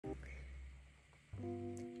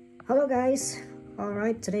Hello guys,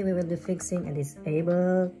 alright, today we will be fixing a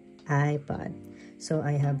disabled iPad. So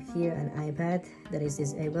I have here an iPad that is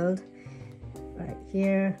disabled right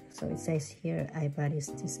here. So it says here iPad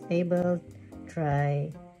is disabled,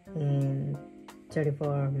 try in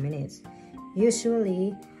 34 minutes.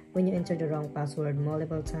 Usually when you enter the wrong password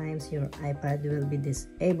multiple times, your iPad will be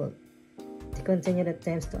disabled. The continued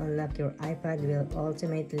attempts to unlock your iPad will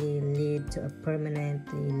ultimately lead to a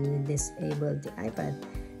permanently disabled iPad,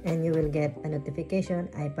 and you will get a notification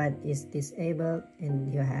iPad is disabled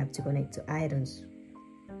and you have to connect to iTunes.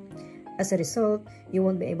 As a result, you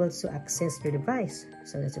won't be able to access your device,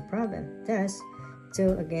 so that's a problem. Thus,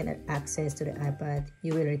 to gain access to the iPad,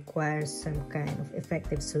 you will require some kind of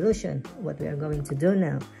effective solution, what we are going to do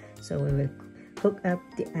now. So we will hook up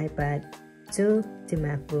the iPad to the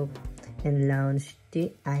MacBook and launch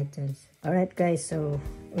the iTunes. Alright guys, so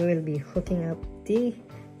we will be hooking up the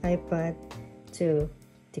iPad to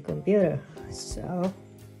the computer. So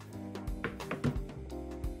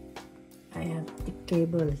I have the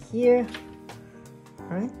cable here.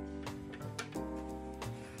 Alright,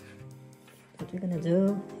 what we're gonna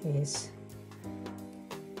do is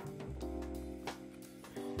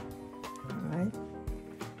alright,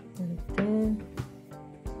 and then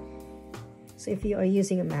so if you are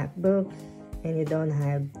using a MacBook and you don't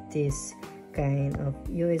have this kind of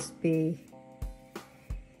USB,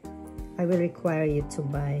 I will require you to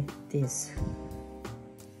buy this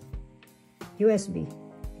USB.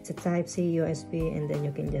 It's a Type-C USB, and then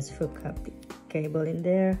you can just hook up the cable in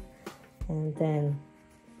there and then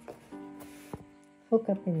hook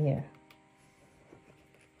up in here.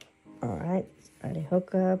 Alright, already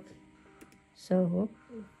hook up. So,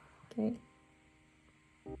 okay.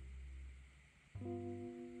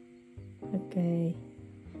 Okay,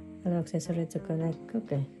 allow accessory to connect.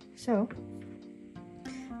 Okay, so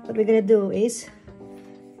what we're gonna do is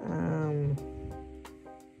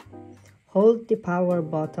hold the power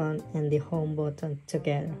button and the home button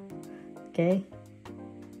together. Okay,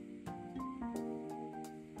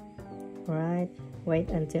 alright, wait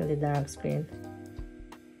until the dark screen.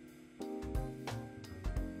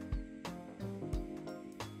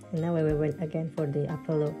 And now we will wait again for the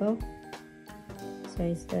Apple logo.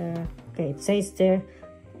 Says there, okay, it says there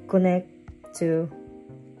connect to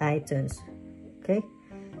iTunes. Okay,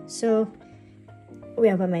 so we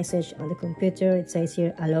have a message on the computer. It says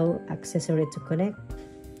here allow accessory to connect.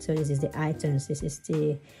 So this is the iTunes, this is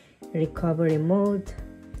the recovery mode,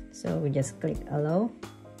 so we just click allow.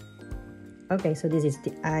 Okay, so this is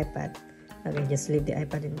the iPad. Okay, just leave the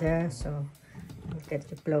iPad in there, so I'll get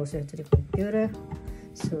you closer to the computer.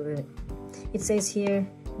 So it says here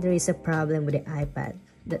there is a problem with the iPad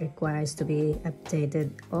that requires to be updated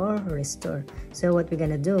or restored. So what we're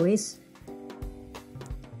gonna do is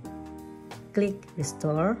click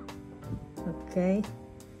restore. Okay,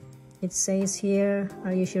 it says here,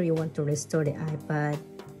 are you sure you want to restore the iPad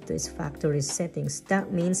to its factory settings?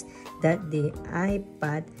 That means that the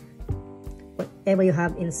iPad, whatever you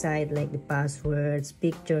have inside, like the passwords,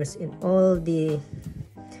 pictures, and all the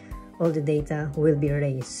data will be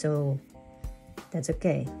erased. So that's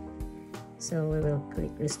okay. So we will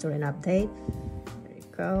click restore and update. There you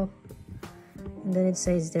go. And then it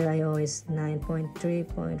says there iOS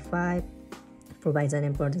 9.3.5 provides an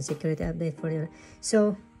important security update for you.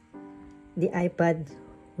 So the iPad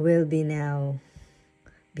will be now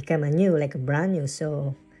become a new, like a brand new.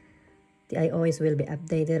 So the iOS will be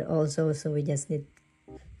updated also. So we just need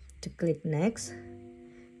to click next.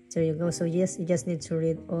 There you go. So yes, you just need to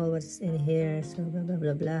read all what's in here. So blah blah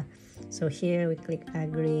blah blah. So here we click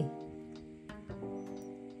agree.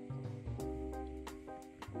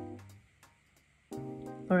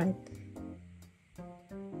 Alright,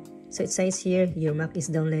 so it says here your Mac is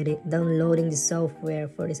downloading the software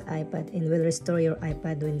for this iPad and will restore your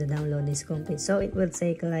iPad when the download is complete. So it will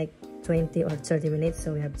take like 20 or 30 minutes,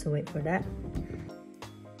 so we have to wait for that.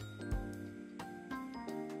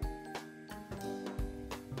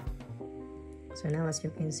 So now as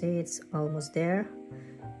you can see, it's almost there.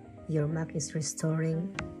 Your Mac is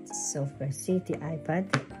restoring the software. See the iPad?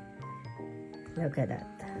 Look at that.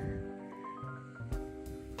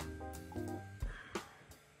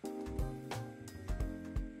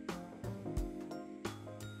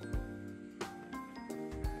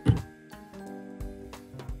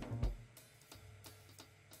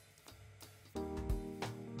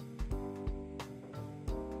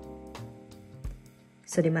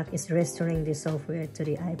 So the Mac is restoring the software to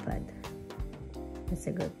the iPad. That's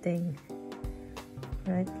a good thing.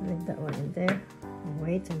 Right, leave that one in there and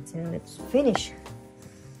wait until it's finished.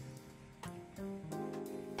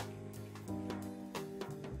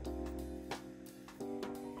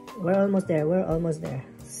 We're almost there. We're almost there.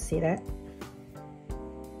 See that?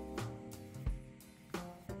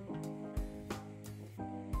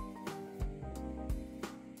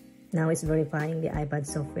 Now it's verifying the iPad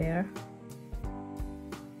software.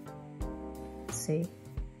 See?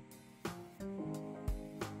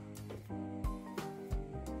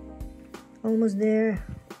 Almost there.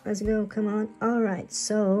 Let's go. Come on. All right.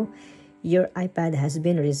 So your iPad has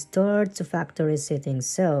been restored to factory settings.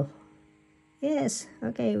 So yes.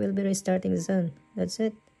 Okay. We'll be restarting soon. That's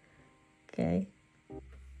it. Okay.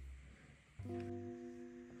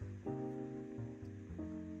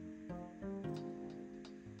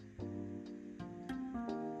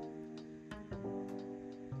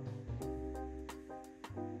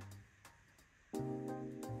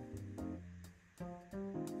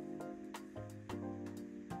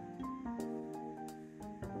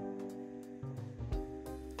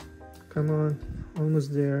 Come on,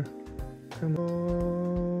 almost there. Come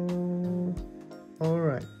on.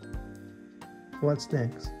 Alright. What's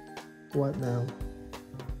next? What now?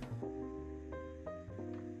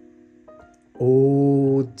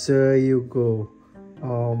 Oh, there you go.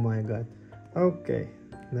 Oh my god. Okay,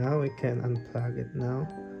 now we can unplug it now.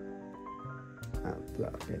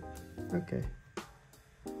 Unplug it. Okay.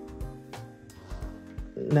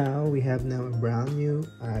 Now we have a brand new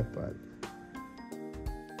iPad.